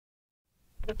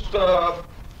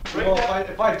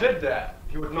if I did that,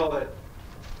 he would know that.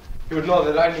 He would know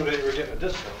that I knew that you were getting a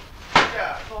discount.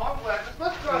 Yeah, no, I'm glad.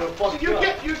 Let's go. See,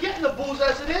 you're getting the booze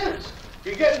as it is.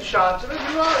 You're getting shots of it.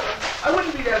 I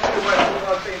wouldn't be that too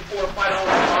without paying $4 or $5 a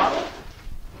bottle.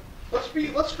 Let's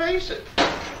face it.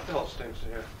 What the hell stinks in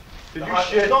here? Did you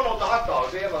shit? No, the hot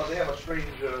dogs. They have a strange.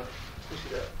 Let me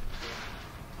see that.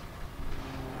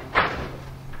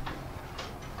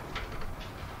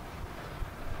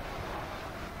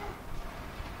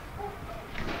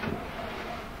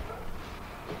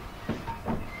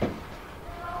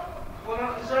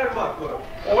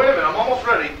 Oh, wait a minute, I'm almost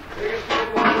ready.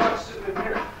 Sitting in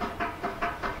here.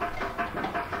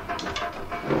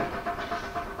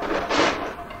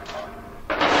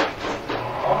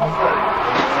 Almost ready.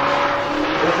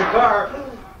 There's your car.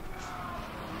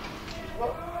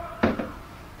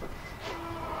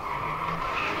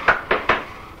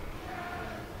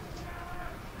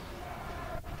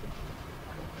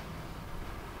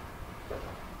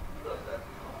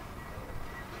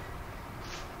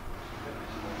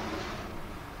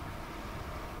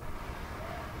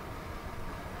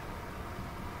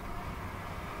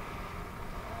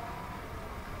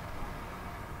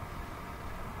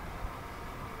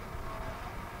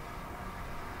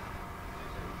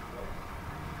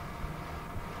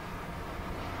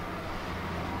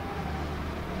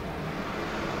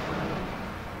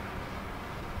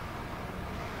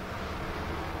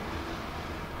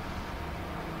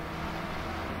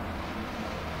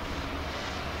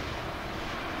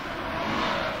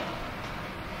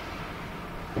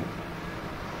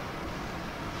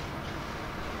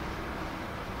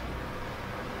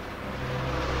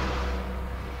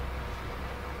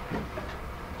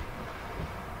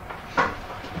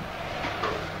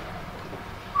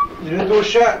 You didn't do a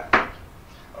shot.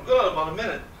 I'm good in about a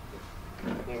minute.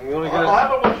 You only got I'll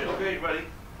have it with you. Okay, you ready?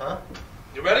 Huh?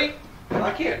 You ready?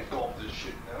 I can't go up this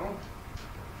shit now.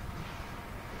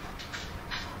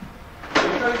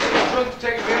 You trying to get your drunk to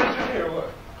take advantage of me or what?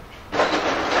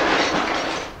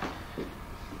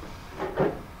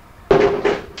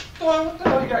 Boy, what the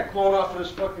hell you got blown off of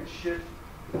this fucking shit?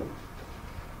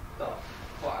 The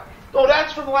fuck? No,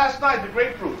 that's from last night, the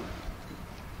grapefruit.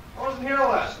 I wasn't here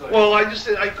last night. Well, I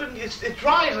couldn't, it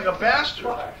dries like a bastard.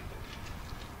 Fuck.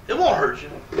 It won't hurt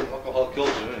you. Alcohol kills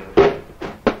you anyway.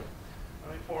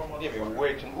 Give me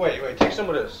wait, take some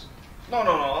of this. No.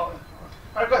 All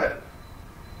right, go ahead.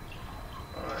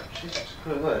 All right, Jesus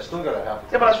Christ, I still got a half.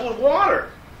 Yeah, but that's with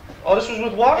water. Oh, this was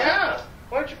with water? Yeah.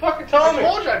 Why don't you fucking tell me? I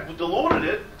told you I diluted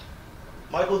it.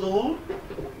 Michael dilute?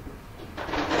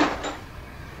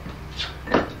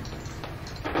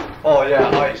 Oh yeah,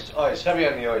 ice, heavy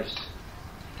on the ice.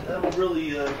 That'll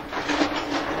really, if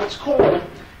it's cold,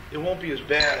 it won't be as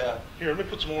bad. Yeah. Here, let me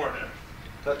put some more in there.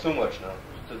 Not too much now,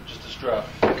 just a strap.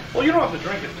 Well, you don't have to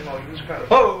drink it, you know, you just kind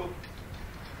of... Oh!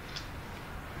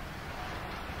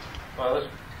 Alright, let's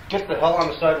get the hell on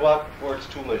the sidewalk before it's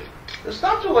too late. It's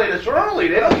not too late, it's early.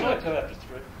 They It's don't, only 10 after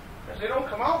 3. they don't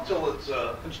come out till it's,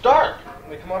 It's dark.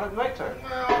 They come out at nighttime.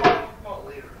 well, not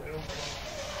later. They don't come out.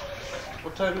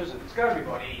 What time is it? It's gotta be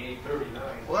about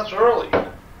 8:39. Well, that's early.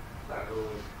 Not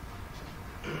early.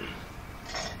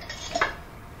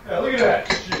 Yeah, look at that.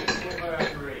 Shit, 10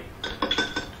 after 8.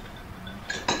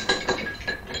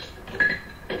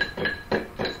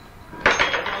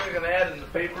 Anything gonna add in the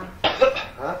paper?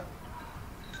 Huh?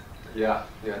 Yeah,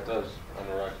 it does. On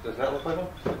the right. Doesn't that look like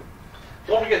one?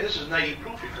 Don't forget, this is 90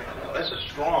 proof you're drinking now. That's a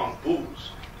strong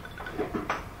booze.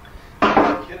 I'm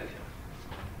not kidding you.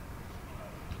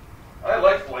 I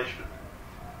like Fleischmann.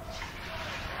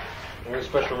 Any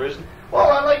special reason? Well,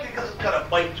 I like it because it's got a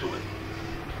bite to it.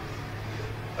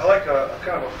 I like a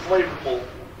kind of a flavorful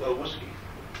whiskey.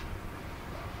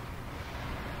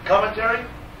 Commentary?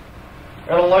 I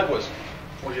don't like whiskey.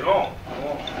 Well, you don't.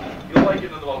 You'll like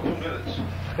it in about 2 minutes.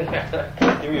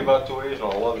 Give me about 2 years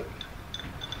and I'll love it.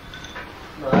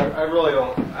 No, I really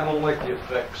don't. I don't like the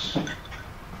effects.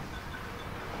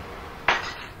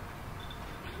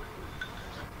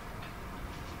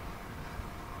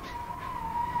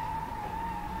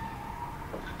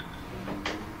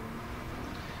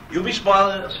 You'll be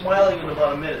smiling in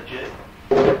about a minute, Jay.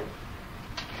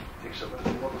 Take some of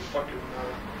this motherfucking.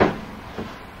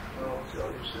 Oh,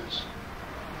 I'll use this.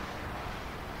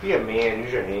 Be a man.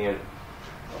 Use your hand.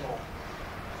 Oh.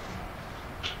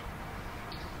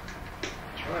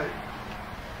 That's right.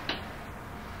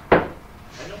 I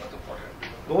know what the fuck I'm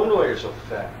doing. No wonder why you're so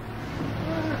fat.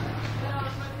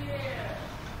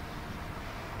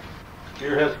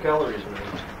 Beer has calories in it.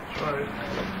 That's right.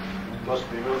 Must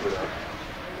be good for that.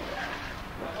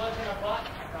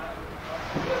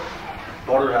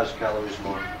 Butter has calories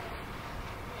more.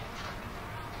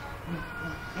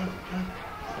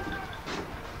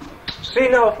 See,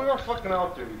 now, if we were fucking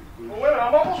out there... Well, wait a minute,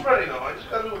 I'm almost ready now. I just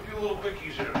gotta do a few little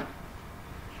quickies here.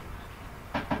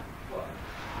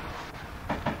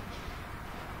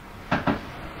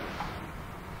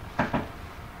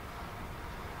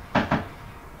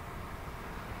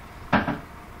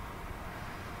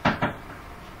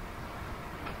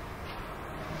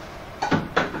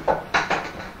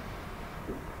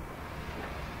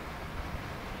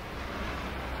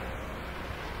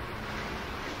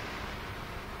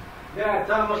 Yeah,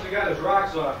 Tom must have got his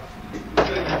rocks off. He's gonna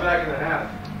be back in a half.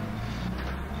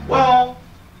 Well,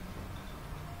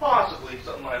 possibly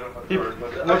something I don't have heard.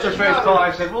 But What's your face called?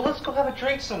 I said, well, let's go have a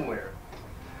drink somewhere.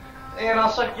 And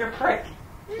I'll suck your prick.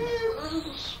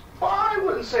 I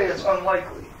wouldn't say it's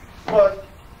unlikely, but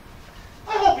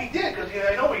I hope he did, because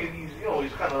I know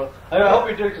he's kind of... I hope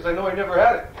he did, because I know he never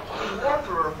had it. He's worked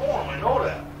for reform, I know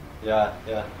that. Yeah,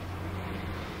 yeah.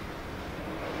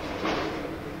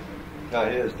 No,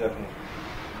 he is, definitely.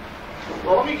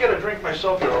 Well, let me get a drink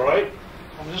myself here, all right?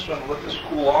 I'm just going to let this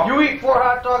cool off. You eat 4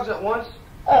 hot dogs at once?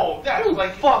 Oh, that's You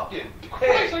like... fucking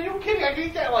Christ, pig. are you kidding? I can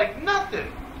eat that like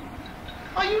nothing.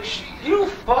 Are you... You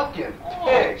fucking Oh,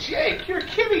 pig. Jake, you're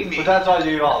kidding me. But that's all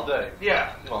you eat all day?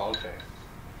 Yeah. Oh, okay.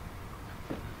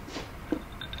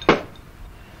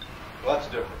 Well, that's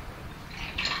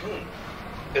different.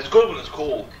 It's good when it's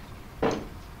cold.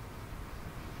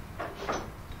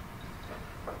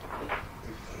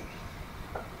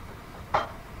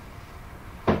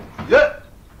 Yeah.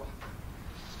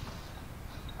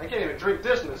 I can't even drink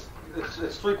this, and it's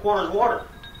 3/4 water.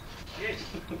 Jeez.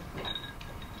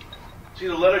 See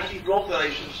the letter Keith wrote that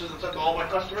I should send to all my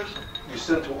customers? You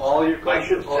send to all your customers? I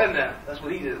should send that. That's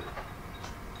what he did.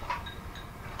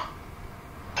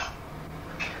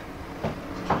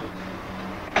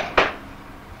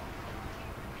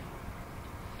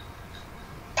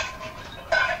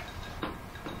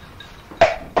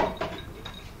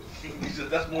 He said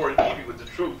that's more in keeping with the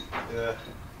truth. Yeah.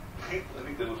 I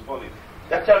think that was funny.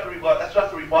 That's after we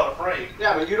bought a frame.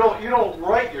 Yeah, but you don't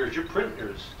write yours. You print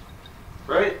yours,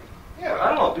 right? Yeah, I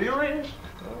don't know. Do you write yours?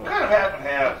 kind of half and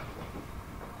half.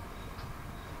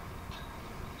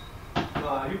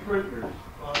 You print yours.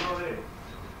 Oh, no, it ain't.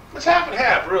 It's half and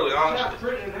half, really, It's honestly. not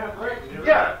printing and half writing. You're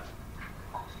Yeah.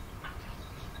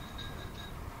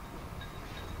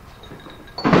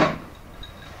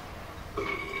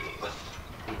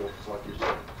 You go fuck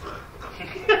yourself.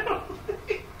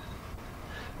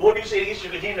 What do you say? At least you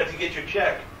can hand that to get your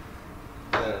check.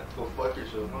 Yeah, go fuck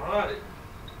yourself. All right.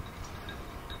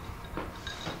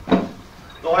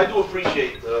 No, I do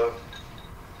appreciate the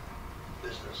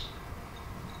business.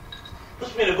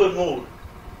 Puts me in a good mood.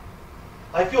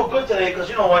 I feel good today because,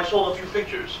 I sold a few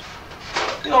pictures.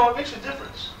 It makes a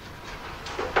difference.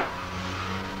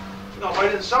 If I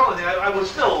didn't sell anything, I would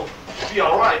still be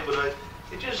all right, but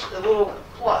it's just a little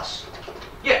plus.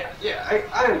 Yeah,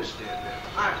 I understand, man.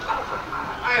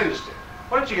 I understand.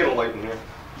 Why don't you get a light in here?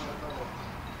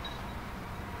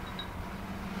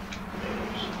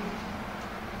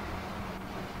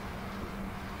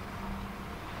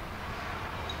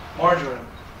 Margarine.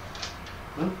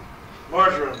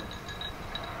 Margarine.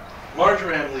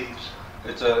 Marjoram leaves.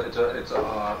 It's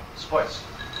a spice.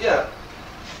 Yeah.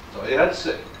 So you had to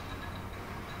say.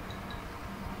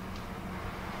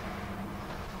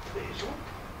 Basil.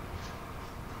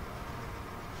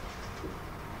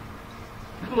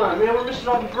 Come on, man, we're missing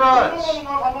all the broads. No,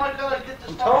 I'm not gonna get this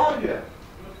I'm stuff. telling you.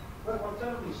 What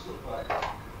time is this look like?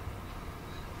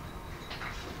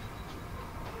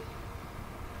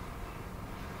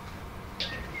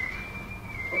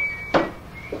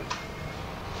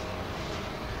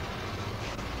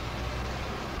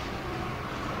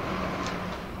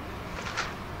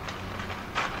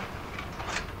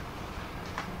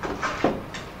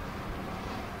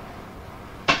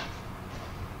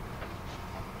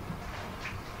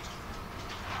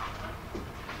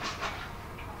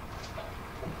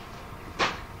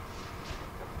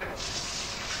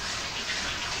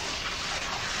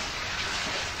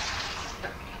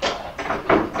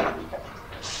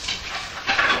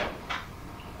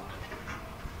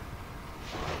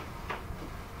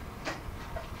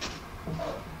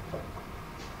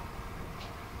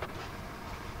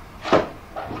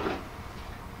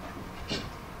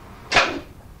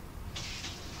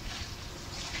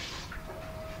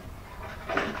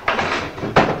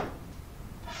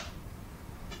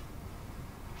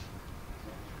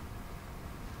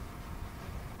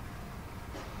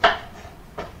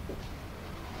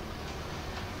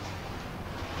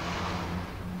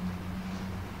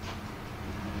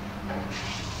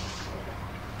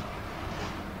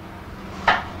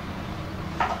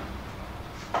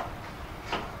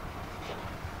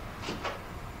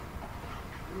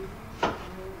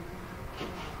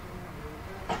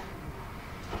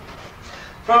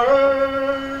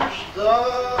 First,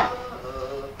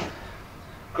 a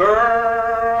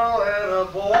girl and a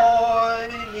boy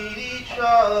meet each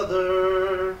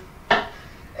other,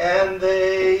 and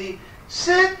they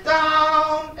sit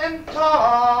down and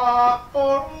talk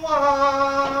for a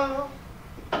while.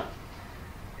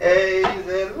 Hey,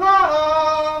 they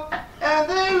love and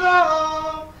they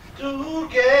love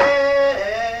together,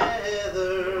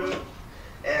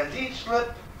 and each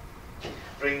slip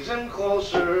brings them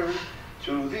closer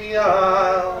to the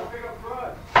aisle.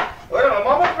 Wait a minute, I'm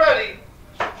almost ready.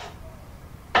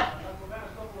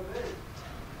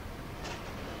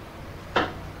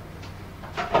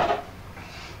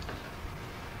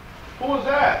 Who was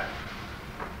that?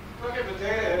 Look at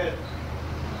Potato Head.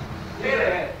 Potato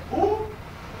Head. Who?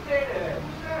 Potato Head.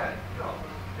 Who's that? No,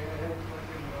 Potato Head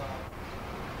fucking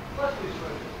Leslie's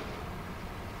friend.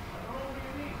 I don't know what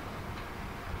you mean.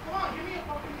 Come on, give me a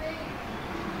fucking name.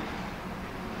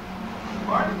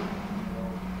 Martin?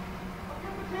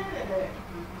 Fucking Potato Head.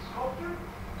 The sculptor?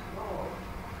 No.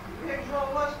 He hangs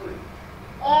around Leslie.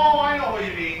 Oh, I know what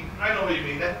you mean. I know what you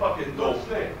mean. That fucking dope. What's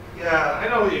his name? Yeah, I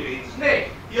know what you mean. Snake.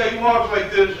 Yeah, he walks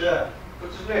like this. Yeah.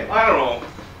 What's his name? I don't know.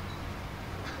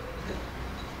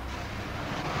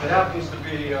 It happens to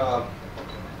be,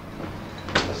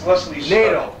 It's Leslie's son.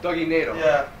 NATO. Dougie NATO.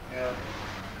 Yeah, yeah.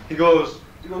 He goes,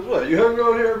 what, you hang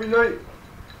around here every night?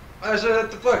 I said, what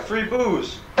the fuck, free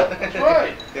booze. That's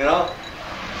right. You know?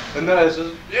 And then I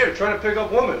says, yeah, you're trying to pick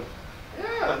up women.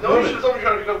 Yeah, no, you should have told me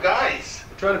trying to pick up guys.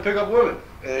 We're trying to pick up women.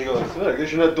 And he goes, yeah, I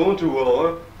guess you're not doing too well,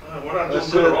 huh? We're not doing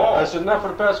good at all. I said, not for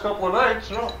the past couple of nights,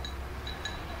 no.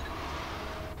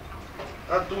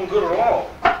 Not doing good at all.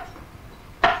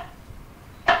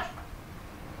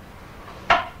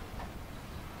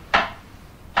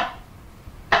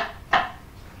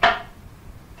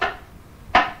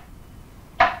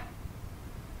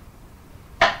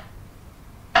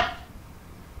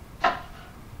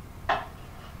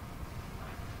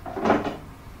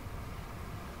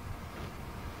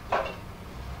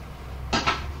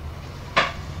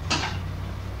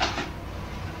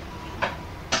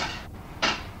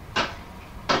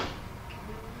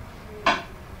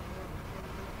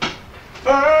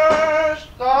 First,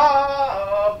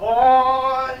 the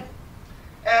boy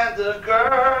and the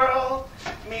girl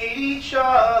meet each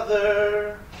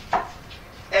other,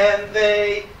 and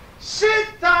they sit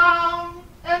down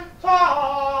and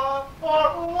talk for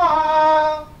a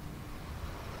while.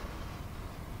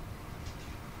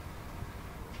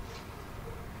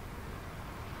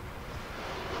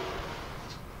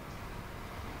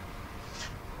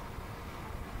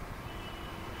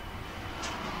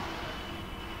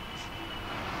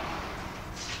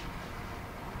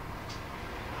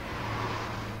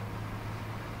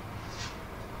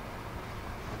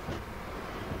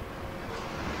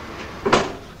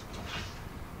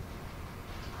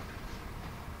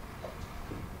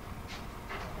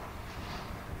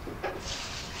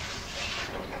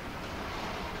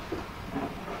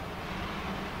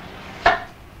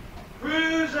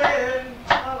 Cruising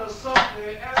on a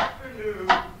Sunday afternoon.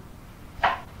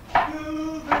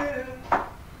 Moving.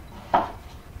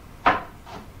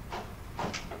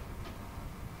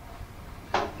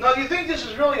 Now, do you think this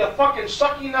is really a fucking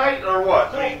sucky night or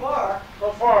what? So far.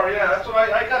 So far, yeah. That's what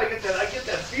I gotta get that. I get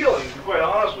that feeling. To be quite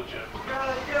honest with you.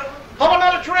 Yeah. How about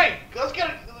another drink? Let's get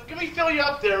it. Let me fill you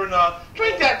up there and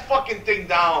drink that fucking thing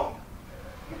down.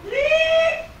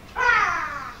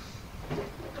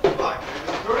 Fuck, man.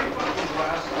 30 fucking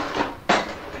glasses.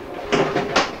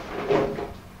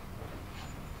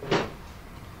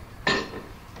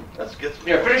 Let's get some.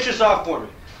 Here, finish this off for me.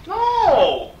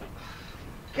 No.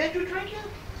 Can't you drink it?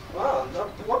 Wow,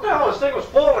 what the hell? This thing was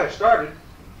full when I started.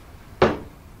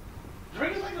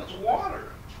 Drink it like it's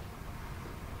water.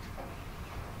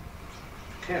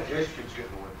 Can't, the ice cube's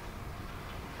getting away.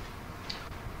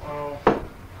 Well,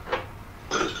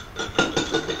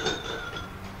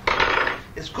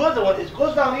 it's good though. It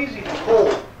goes down easy if it's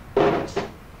cold. It's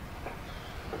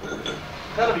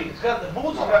gotta be. It's got the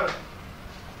booze. Has got.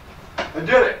 I did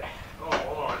it. Oh,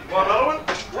 hold on. You want another one?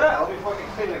 Yeah, let me fucking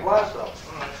clean the glass out.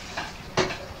 All right.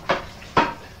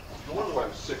 No wonder why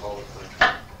I'm sick all the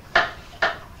time.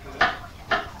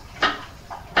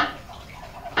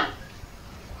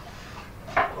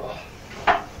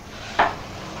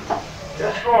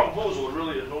 That strong booze will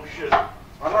really is no shit.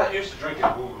 I'm not used to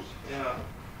drinking booze. Yeah.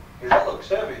 Hey, that looks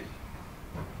heavy.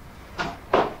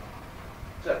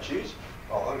 Is that cheese?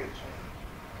 Oh, I'll get some.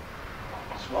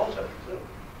 It smells heavy too.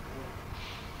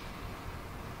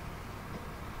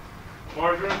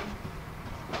 Margarine.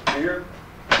 Beer?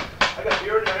 I got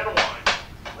beer and wine.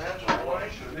 Lance or wine.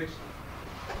 Should mix them.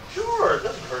 Sure, it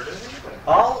doesn't hurt anything.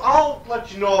 I'll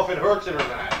let you know if it hurts it or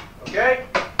not. Okay?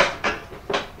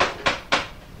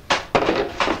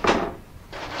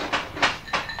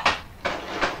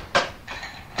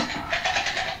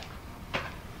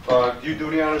 Do you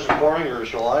do the honors of pouring, or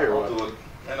shall I, or I'll what? do it.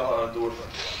 I know how to do it,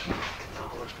 but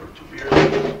it works for 2 beers.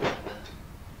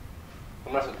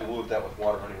 I'm gonna have to dilute that with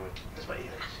water anyway. That's my ears.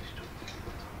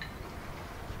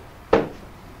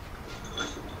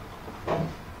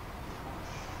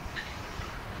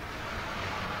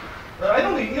 I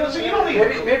don't need. You know, so you don't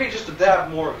need. Maybe just a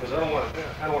dab more, because I don't want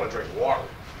to drink water.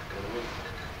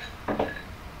 I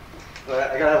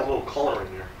gotta have a little color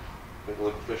in there, make it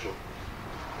look official.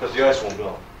 Because the ice won't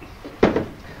melt.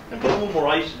 And put a little more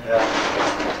ice in there.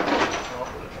 Yeah.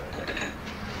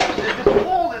 If it's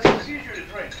cold, it's easier to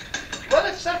drink. Let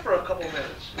it set for a couple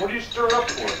minutes. What do you stir it up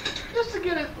for? Just to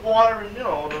get it water and, you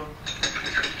know,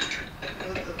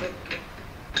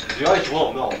 The ice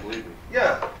won't melt, believe me.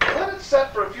 yeah. Let it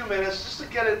set for a few minutes just to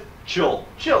get it Chill.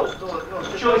 chilled. Shut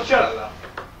it up.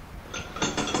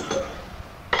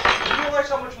 Do you realize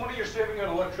how much money you're saving on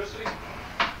electricity?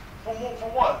 For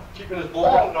what? Keeping this Oh,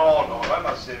 blow? no, I'm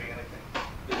not saving anything.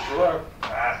 Yes, you are.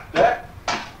 Ah, That?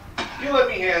 you let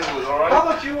me handle it, all right? How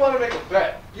about you want to make a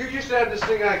bet? You used to have this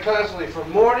thing on constantly from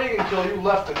morning until you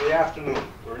left in the afternoon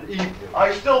or in the evening.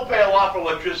 I still pay a lot for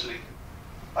electricity.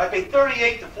 I pay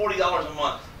 $38 to $40 a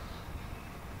month.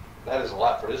 That is a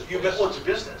lot for this You place. bet what's a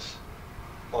business?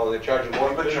 Oh, they charge you more?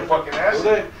 You bet than your this? fucking ass. Do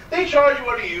they? They charge you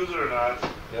whether you use it or not.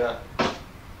 Yeah.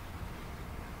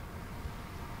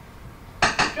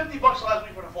 $50 last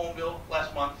week for the phone bill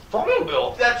last month. Phone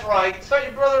bill? That's right. It's not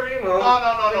your brother, you know.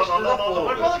 No.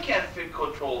 My brother can't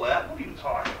control that. What are you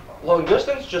talking about? Long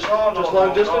distance? Just long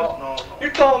distance? No.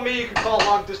 You're telling me you can call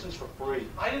long distance for free?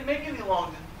 I didn't make any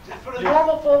long distance. For the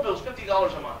normal phone bill, it's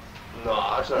 $50 a month. No,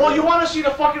 that's not Well, right. you want to see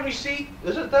the fucking receipt?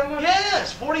 Is it that much?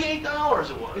 Yes, $48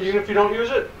 it was. Even if you don't use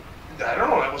it? I don't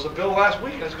know. That was the bill last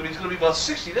week. He's going to be about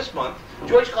 60 this month.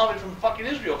 George called me from fucking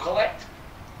Israel. Collect.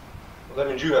 Well, that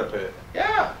means you have to pay it.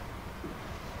 Yeah.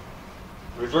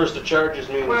 Reverse the charges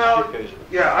means Well, she pays it.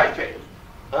 yeah, I paid it.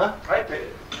 Huh? I paid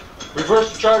it.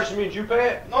 Reverse the charges means you pay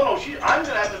it? No, I'm going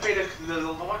to have to pay the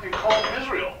fucking call from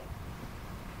Israel.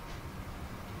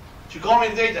 She called me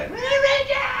in the daytime.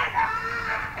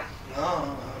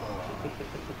 No.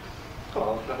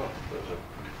 Oh, no.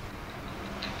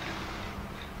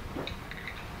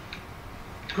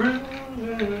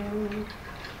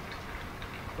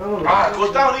 It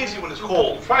goes down easy when it's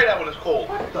cold. Try that when it's cold.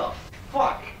 What the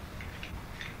fuck?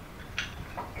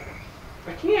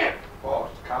 I can't. Oh,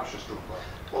 the cops just do it.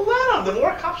 Well, let them. The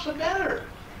more cops, the better.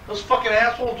 Those fucking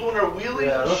assholes doing their wheelies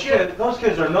Yeah, and shit. those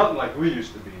kids are nothing like we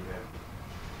used to be, man.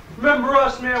 Remember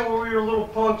us, man, when we were little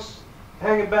punks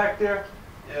hanging back there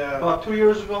Yeah. about 2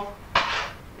 years ago?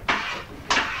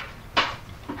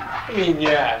 I mean,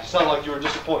 yeah, you sound like you were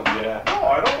disappointed, yeah. No,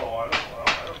 I don't know.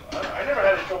 I never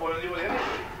had any trouble with anybody.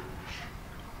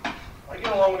 I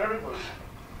get along with everybody.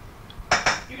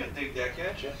 You can dig that,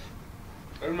 can't you?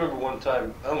 I remember one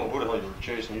time, I don't know who the hell you were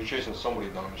chasing. You were chasing somebody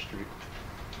down the street.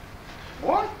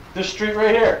 What? This street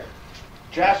right here.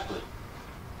 Jasper.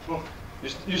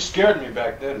 You scared me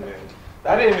back then, man.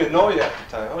 I didn't even know you at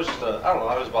the time. I was just, I don't know,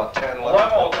 I was about 10, 11.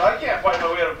 Well, I can't find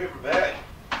my way out of a paper bag.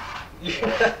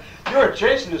 You were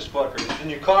chasing this fucker, and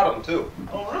you caught him, too.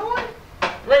 Oh, really?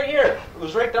 Right here. It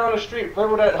was right down the street.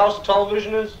 Remember where that house of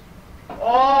television is? Oh,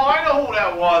 I know who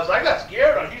that was. I got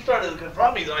scared. He started to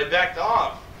confront me, then I backed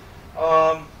off.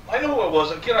 I know who it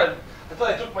was. A kid, I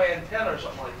thought I took my antenna or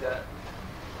something like that.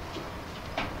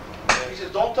 He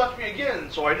says, don't touch me again,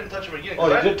 so I didn't touch him again. Oh,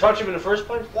 you did touch him in the first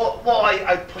place? Well,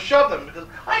 I shoved him because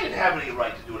I didn't have any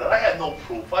right to do that. I had no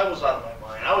proof. I was out of my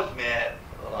mind. I was mad.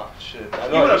 Oh, shit. I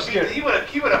He know,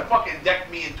 would have fucking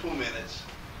decked me in 2 minutes.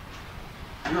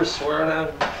 You were swearing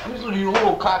at him? You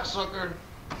little cocksucker.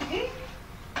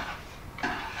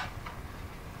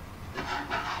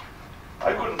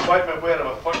 I couldn't fight my way out of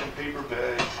a fucking paper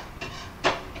bag.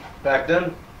 Back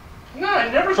then? No, I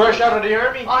never. Fresh out of the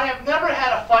army? I have never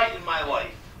had a fight in my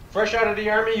life. Fresh out of the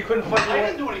army, you couldn't fight? I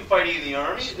didn't do any fighting in the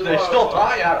army. They still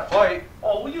taught you how to fight.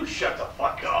 Oh, will you shut the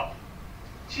fuck up?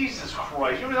 Jesus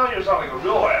Christ, you sound like a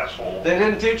real asshole. They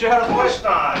didn't teach you how to Of course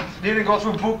fight? not. You didn't go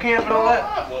through boot camp and all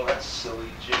that? Well, that's silly,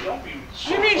 Jay. Don't be. What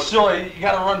do you mean silly? You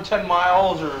gotta run 10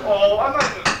 miles or... Oh, I'm not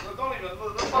even. Don't even.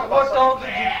 Let's talk What about the hell something.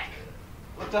 did you...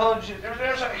 What the hell did you...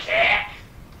 There's a cat.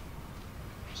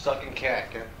 Sucking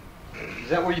cack, huh? Is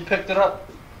that where you picked it up?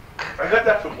 I got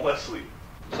that from Leslie.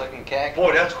 Sucking cack?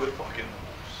 Boy, that's good fucking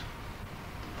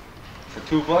For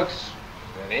 $2?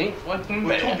 That ain't fucking news.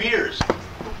 With bad. 2 beers.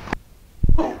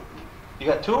 You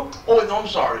got 2? Oh, no, I'm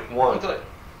sorry. One. What did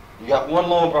You got one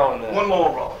lower brow in there. One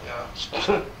lower brow, yeah.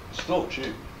 Still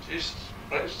cheap. Jesus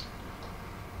Christ.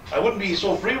 I wouldn't be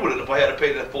so free with it if I had to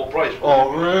pay that full price.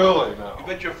 Oh, really? No. You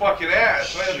bet your fucking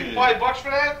ass. I had to be $5 for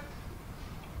that?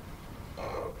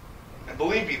 And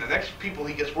believe me, the next people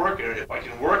he gets working, if I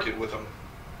can work it with him,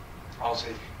 I'll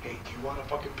say, hey, do you want a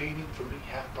fucking painting for me,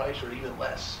 half price or even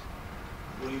less?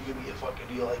 Will you give me a fucking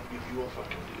deal? I can give you a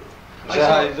fucking deal. Is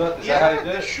that how you do it? Is that how you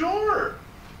did it? Sure.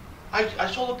 I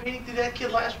sold a painting to that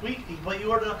kid last week, but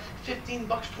you ordered $15,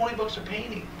 $20 a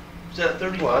painting instead of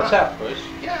 35. Well, that's half price.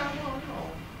 Yeah, no.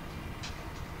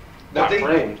 Not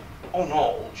framed. Oh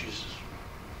no, Jesus.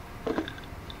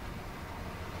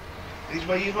 He's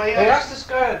my Hey, ask this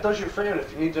guy that does your frame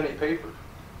if he needs any paper.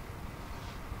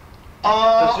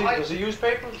 Does he use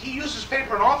paper? He uses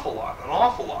paper an awful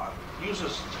lot. He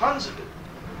uses tons of it.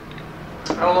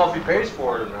 I don't know if he pays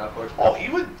for it or not, but... Oh, he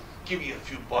would give you a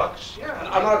few bucks, yeah.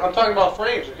 I'm talking about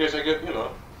frames in case I get, get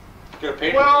a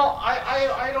painting. Well,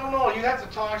 I don't know. You'd have to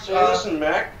talk to... Hey, listen,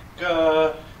 Mac,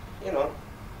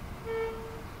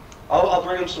 I'll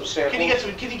bring him some samples.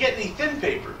 Can you get any thin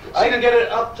paper? I can get it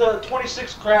up to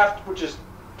 26 craft, which is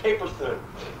paper thin.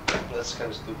 That's kind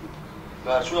of stupid.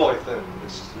 No, it's really thin.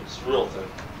 It's real thin.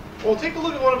 Well, take a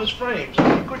look at one of his frames.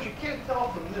 Of course, you can't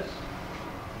tell from this.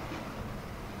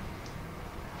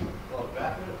 Well,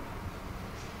 back it.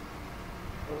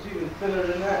 It's even thinner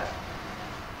than that.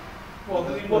 Well,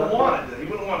 then he wouldn't want it. Then he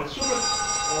wouldn't want it.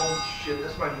 Oh shit!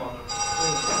 That's my mother.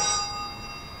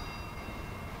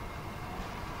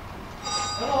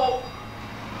 Hello.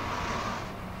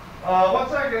 1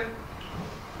 second.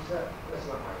 That's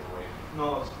not my way.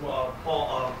 No, it's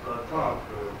Tom.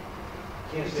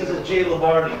 He says it's Jay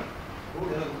Libardi.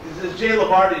 It says Jay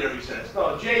Libardi there, he says.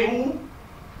 No, Jay who?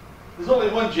 There's only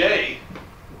one Jay.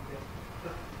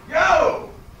 Yo!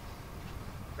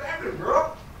 Back it,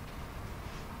 bro.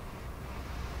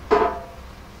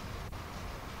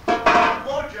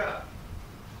 Blowjob.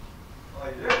 Oh,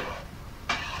 you did?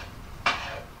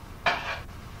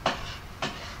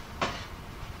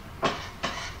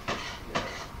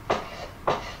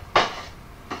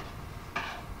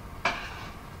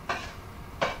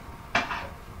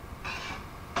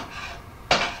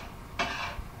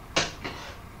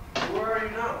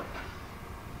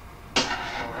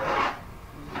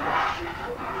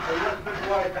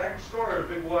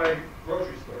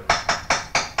 Grocery store.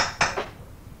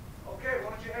 Okay, why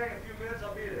don't you hang a few minutes?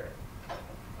 I'll be there.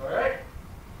 All right?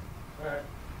 All right.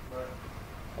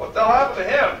 What the hell happened to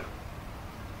him?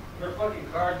 Their fucking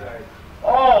car died.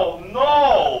 Oh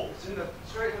no! It's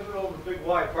straight in the middle of the big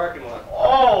wide parking lot.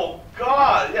 Oh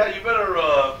God! Yeah, you better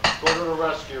go to the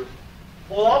rescue.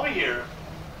 Well, I'll be here.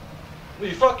 Well,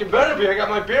 you fucking better be. I got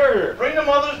my beer here. Bring the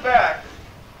mothers back.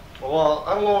 Well,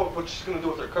 I don't know what she's gonna do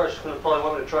with her car. She's gonna probably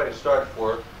want me to try to start it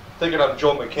for her. Thinking I'm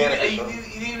Joe Mechanic or something.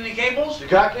 You need any cables? You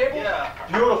got cables? Yeah.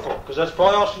 Beautiful, because that's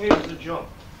probably all she needs is a jump.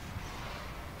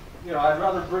 I'd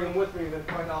rather bring them with me than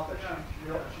find out that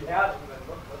she has them.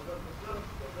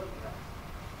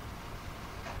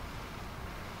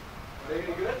 Are they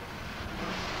any good?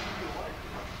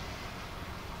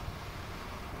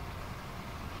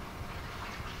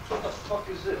 What the fuck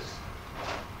is this?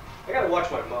 I gotta watch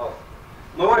my mouth.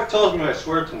 My wife tells me I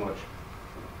swear too much.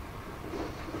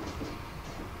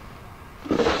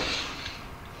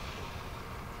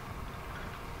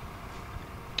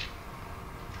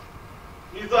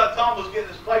 You thought Tom was getting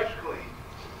his pipes clean.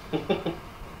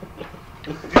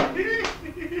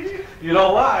 You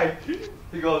know why?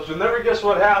 He goes, you'll never guess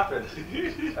what happened.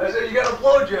 I said, you got a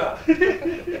blowjob.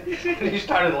 And he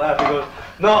started laughing. He goes,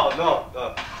 no,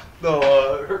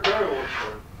 her car won't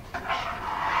start.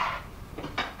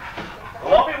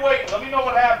 Well, I'll be waiting. Let me know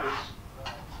what happens.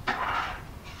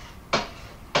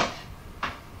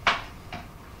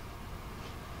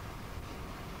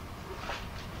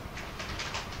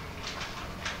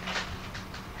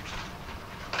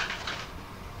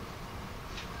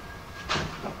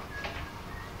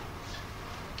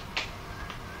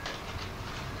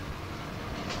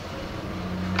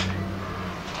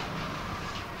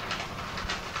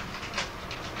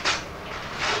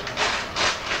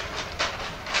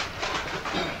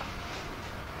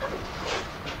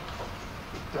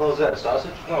 What the hell is that,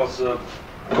 sausage? No, it's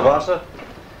kielbasa?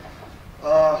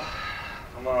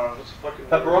 Come on, what's the fucking...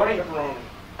 Pepperoni? Pepperoni.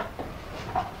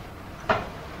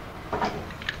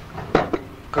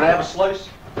 Could I have a slice?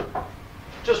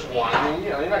 Just one. I mean,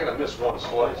 you're not going to miss one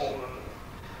slice. Oh,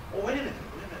 wait a minute.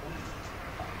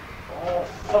 Oh,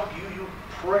 fuck you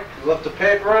prick. You left the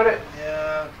paper on it?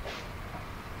 Yeah.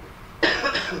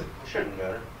 It shouldn't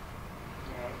matter.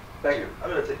 Thank you. I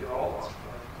better take it all off.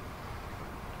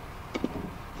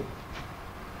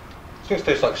 Things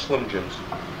taste like Slim Jims.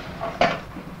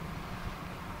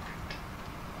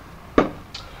 Alright,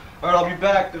 I'll be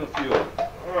back in a few.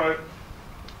 Alright.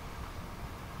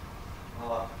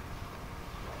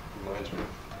 Reminds me.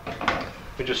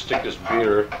 Let me just stick this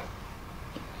beer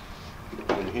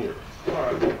in here.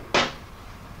 Alright.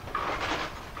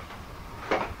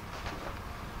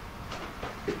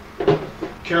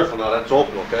 Careful now, that's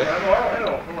open, okay? I know.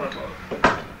 Don't worry about it.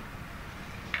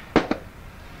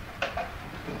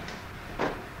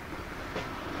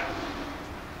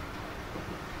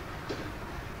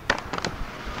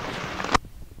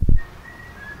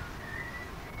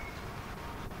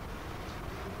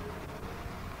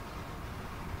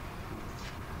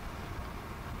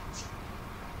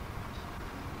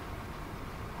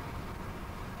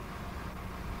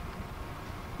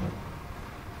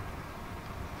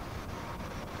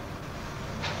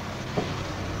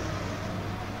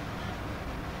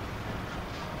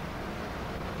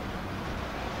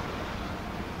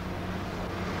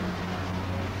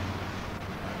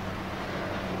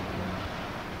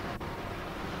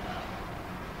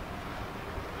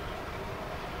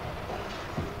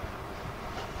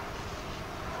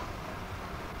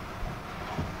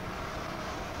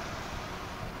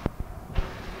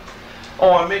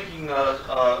 Oh, I'm making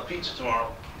pizza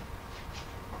tomorrow.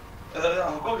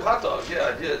 I'm cooking hot dogs.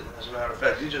 Yeah, I did. As a matter of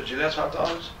fact, these are Jeanette's hot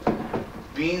dogs.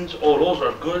 Beans. Oh, those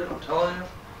are good. I'm telling you.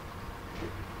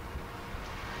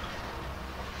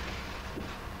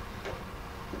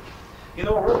 You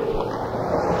know,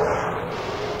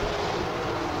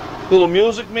 little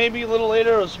music maybe a little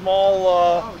later. A small.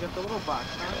 Oh, we got the little box,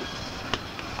 huh?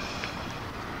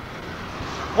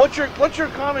 What's your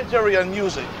commentary on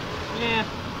music? Yeah.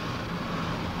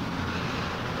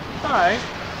 Alright.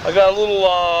 I got a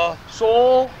little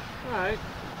soul. Alright.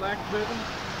 Black rhythm.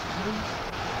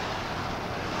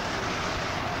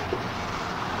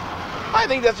 I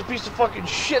think that's a piece of fucking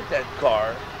shit, that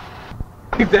car.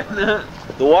 Think that not?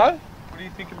 The what? What do you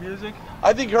think of music?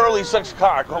 I think Hurley sucks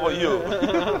cock. How about you?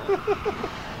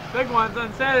 Big ones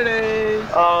on Saturdays.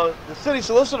 The city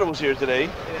solicitor was here today.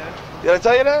 Yeah. Did I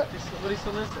tell you that? What do you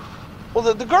solicit?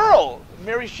 Well, the girl,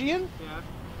 Mary Sheehan? Yeah.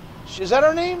 Is that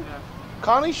her name? Yeah.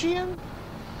 Connie Sheehan?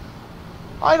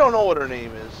 I don't know what her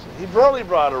name is. He probably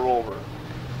brought her over.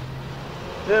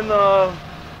 Then,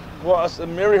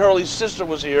 Mary Hurley's sister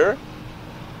was here.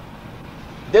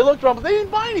 They looked around, but they didn't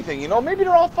buy anything, you know? Maybe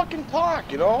they're all fucking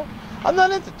talk, you know? I'm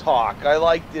not into talk. I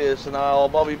like this and all,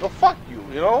 blah, blah, but fuck you,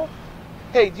 you know?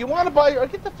 Hey, do you want to buy,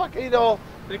 get the fuck, you know?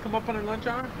 They come up on their lunch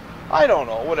hour? I don't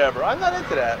know, whatever. I'm not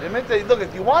into that. I meant to, look,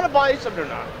 if you want to buy something or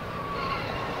not.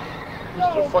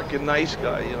 Mr. Fucking nice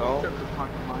guy, you know?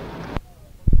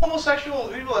 Homosexual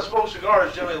people that smoke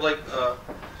cigars generally like,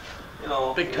 you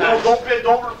know, big don't make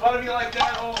fun of me like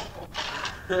that.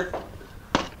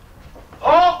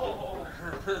 Oh,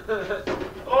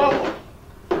 oh.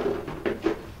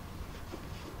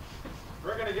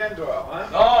 Drinking again, Doyle, huh?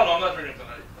 No, I'm not drinking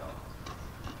tonight. No.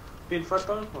 Being front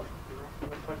on?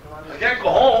 I can't go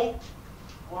home.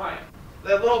 Why?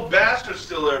 That little bastard's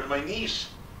still there, my niece.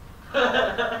 That's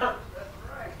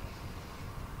right.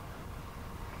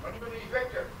 When are you going to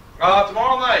evict her?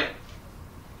 Tomorrow night.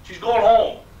 She's going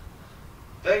home.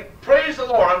 Praise the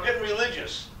Lord, I'm getting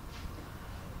religious.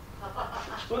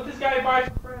 So what this guy buys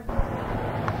for friends?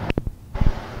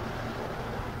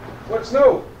 What's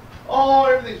new? Oh,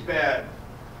 everything's bad.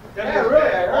 Yeah, really,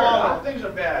 I heard Oh, that. things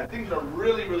are bad. Things are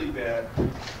really, really bad.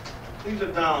 Things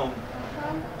are down.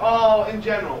 Oh, in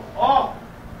general. Oh,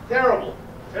 terrible.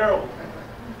 Terrible.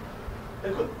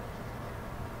 It couldn't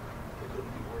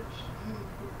be worse.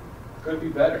 Could be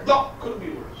better. No, couldn't be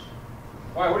worse.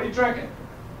 Why, what are you drinking?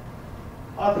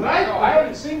 Tonight? No, I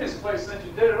haven't seen this place since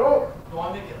you did it over. No,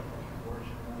 I'm making a fucking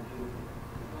fortune.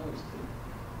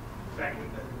 Thank you.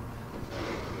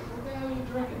 What the hell are you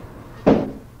drinking?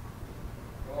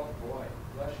 Oh boy,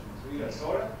 bless you. So you got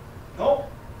soda? No.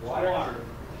 Water?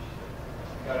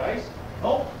 Got ice?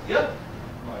 No. Yep.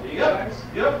 Oh, you got Yep. ice?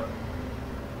 Yep.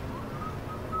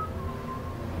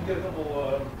 You get a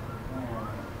couple,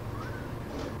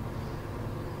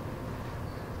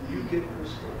 you get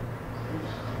Crystal.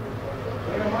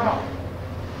 Take them out.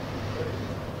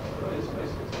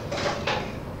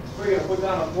 We're going to put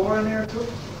down a floor in there too?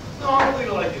 No, I'll leave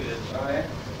it like it is. Oh, yeah?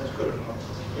 That's good enough.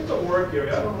 It's a work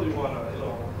area. I don't really want to, you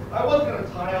know. I was going to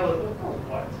tile it, but for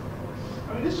what?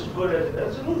 I mean, this is good as it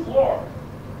is. It's a new floor.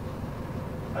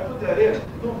 I put that in.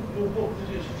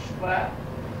 This is flat.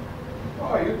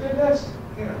 Oh, you did this?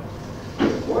 Yeah.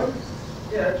 What?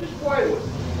 Yeah, it's just plywood.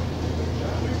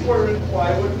 3/4 inch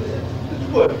plywood.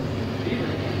 It's good.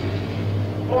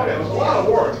 Oh, yeah, it was a lot of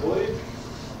work, believe me.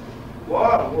 A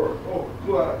lot of work. Oh,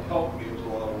 God, help me, it was a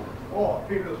lot of work. Oh, I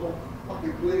painted this whole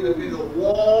fucking blade. I painted the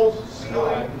walls, the No,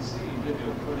 I ceiling, can see you did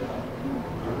do a good job.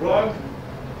 the rug.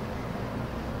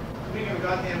 Cleaning a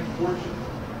goddamn fortune.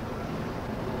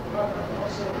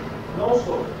 No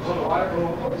soda. No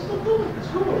water. It's still good. It's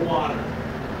good with water.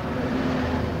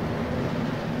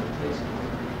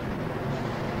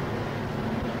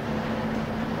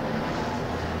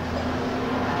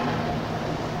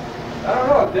 I don't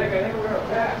know, Dick. I think we're gonna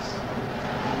pass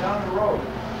down the road.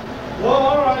 Well,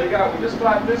 all right. We just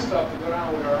got this stuff to go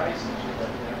down with our ice and shit like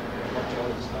that. A bunch of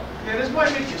other stuff. Yeah, this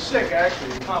might make you sick,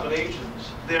 actually, the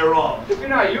combinations thereof. If you're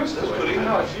not used to That's it, pretty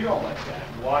no, good. she don't like that.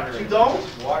 Water. She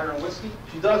don't? Water and whiskey.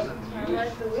 She doesn't. I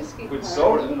like the whiskey With part.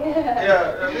 soda, though.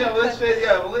 Yeah. Yeah, let's say,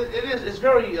 yeah, well, it is, it's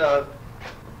very, you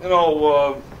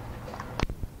know,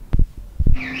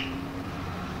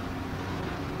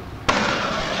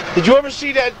 did you ever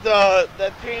see that,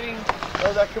 that painting,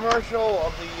 or that commercial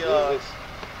of the,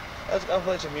 I'll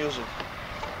play some music.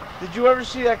 Did you ever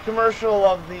see that commercial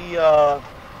of the,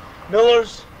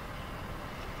 Millers?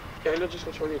 Yeah, I know just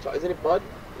which one you're talking. Isn't it Bud?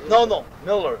 No,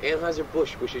 Miller.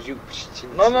 Anheuser-Busch, which is you.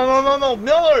 No,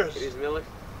 Millers! It is Miller.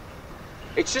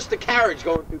 It's just the carriage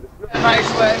going through the. Nice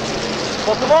legs.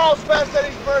 Well, tomorrow's Fast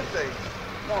Eddie's birthday.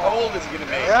 How old is he gonna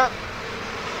be? Yeah.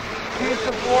 Piece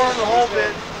of form, the whole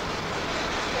bit.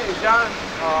 Hey, John.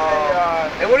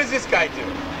 And what does this guy do?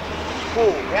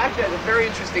 Cool. He actually has a very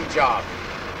interesting job.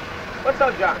 What's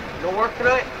up, John? No work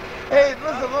tonight? Hey,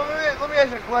 listen, let me ask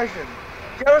you a question.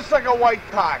 Do you ever suck a white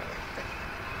cock?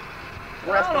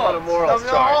 Rest on a moral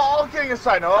charge. All kidding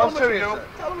aside, no, all serious.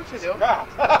 Tell him what you do.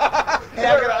 Hey,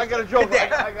 I got a joke. I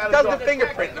got a Does joke. the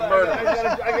fingerprint, the murder.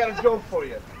 I got a joke for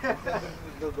you.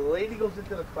 The lady goes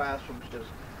into the classroom. She says,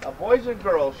 "Boys and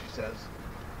girls," she says,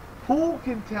 "who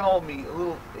can tell me, a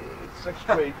little sixth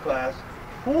grade class,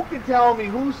 who can tell me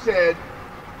who said,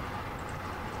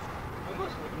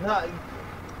 not,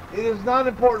 it is not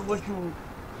important what you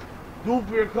do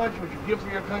for your country, what you give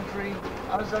for your country."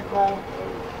 How does that go?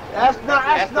 Ask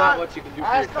not what you can do for your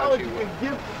ask not what country. you can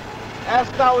give.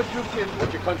 Ask not what you can.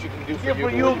 What your country can do for Give you.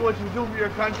 for you what you do for your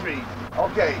country.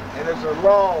 Okay, and there's a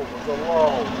lull,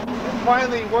 And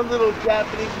finally, one little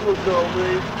Japanese little girl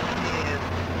raised her hand,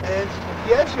 and she said,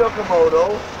 "Yes,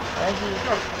 Yokomoto." And she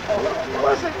said,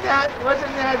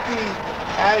 wasn't that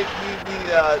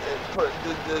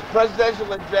the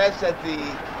presidential address at the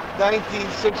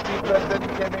 1960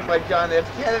 presidential campaign by John F.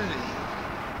 Kennedy?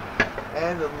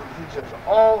 And the teacher says,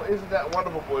 "Oh, isn't that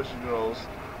wonderful, boys and girls?"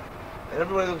 And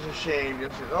everybody looks ashamed.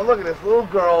 And says, "Oh, look at this little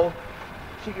girl.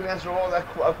 She can answer all that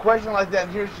a question like that.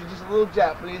 And here she's just a little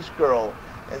Japanese girl."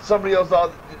 And somebody else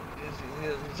on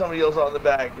the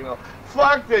back, you know,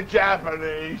 "Fuck the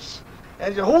Japanese."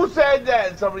 And she said, "Who said that?"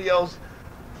 And somebody else,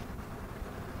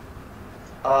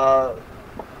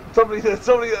 somebody, Harry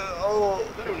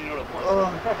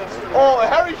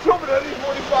Truman,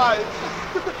 1945.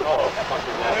 Oh,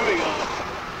 fucking that. There we go.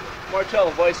 Martell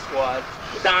Voice Squad.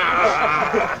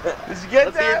 Did you get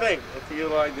Let's that? see your thing. Let's see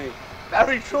your ID.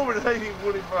 Harry Truman,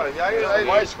 1945. Yeah,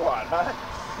 Voice Squad, huh?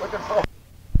 What the fuck?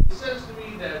 It says to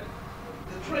me that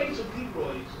the traits of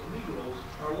Negroes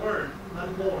are learned,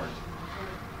 not born.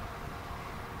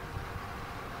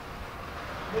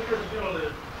 Niggers,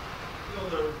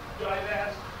 the jive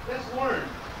ass, that's learned.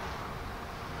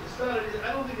 It's not.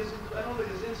 I don't think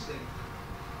it's instinct.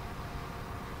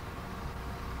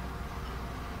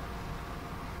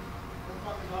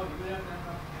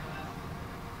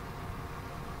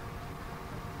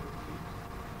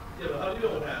 Yeah, but how do you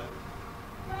know what happened?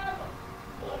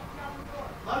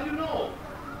 How do you know?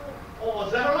 Oh,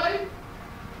 is that right?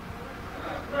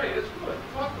 Great, it's good.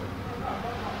 Fuck them.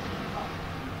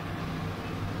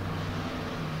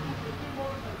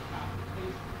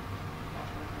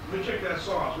 Let me check that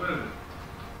sauce. Wait a minute.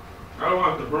 I don't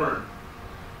want it to burn.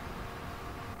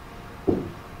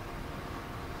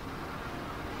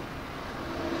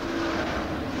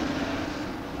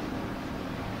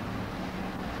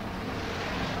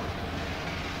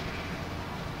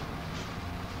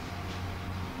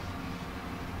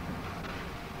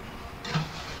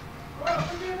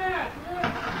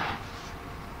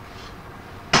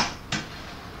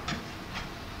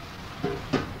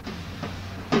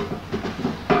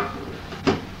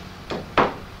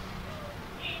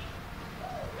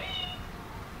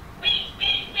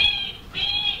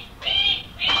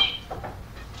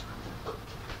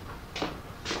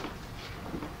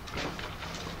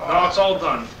 Now it's all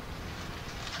done.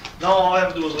 Now all I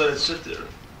have to do is let it sit there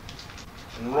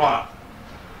and rot.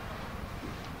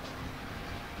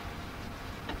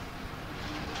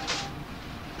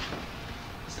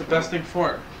 It's the best thing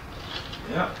for it.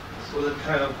 Yeah. with it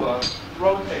kind of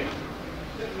Rotate.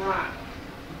 Sit and rock.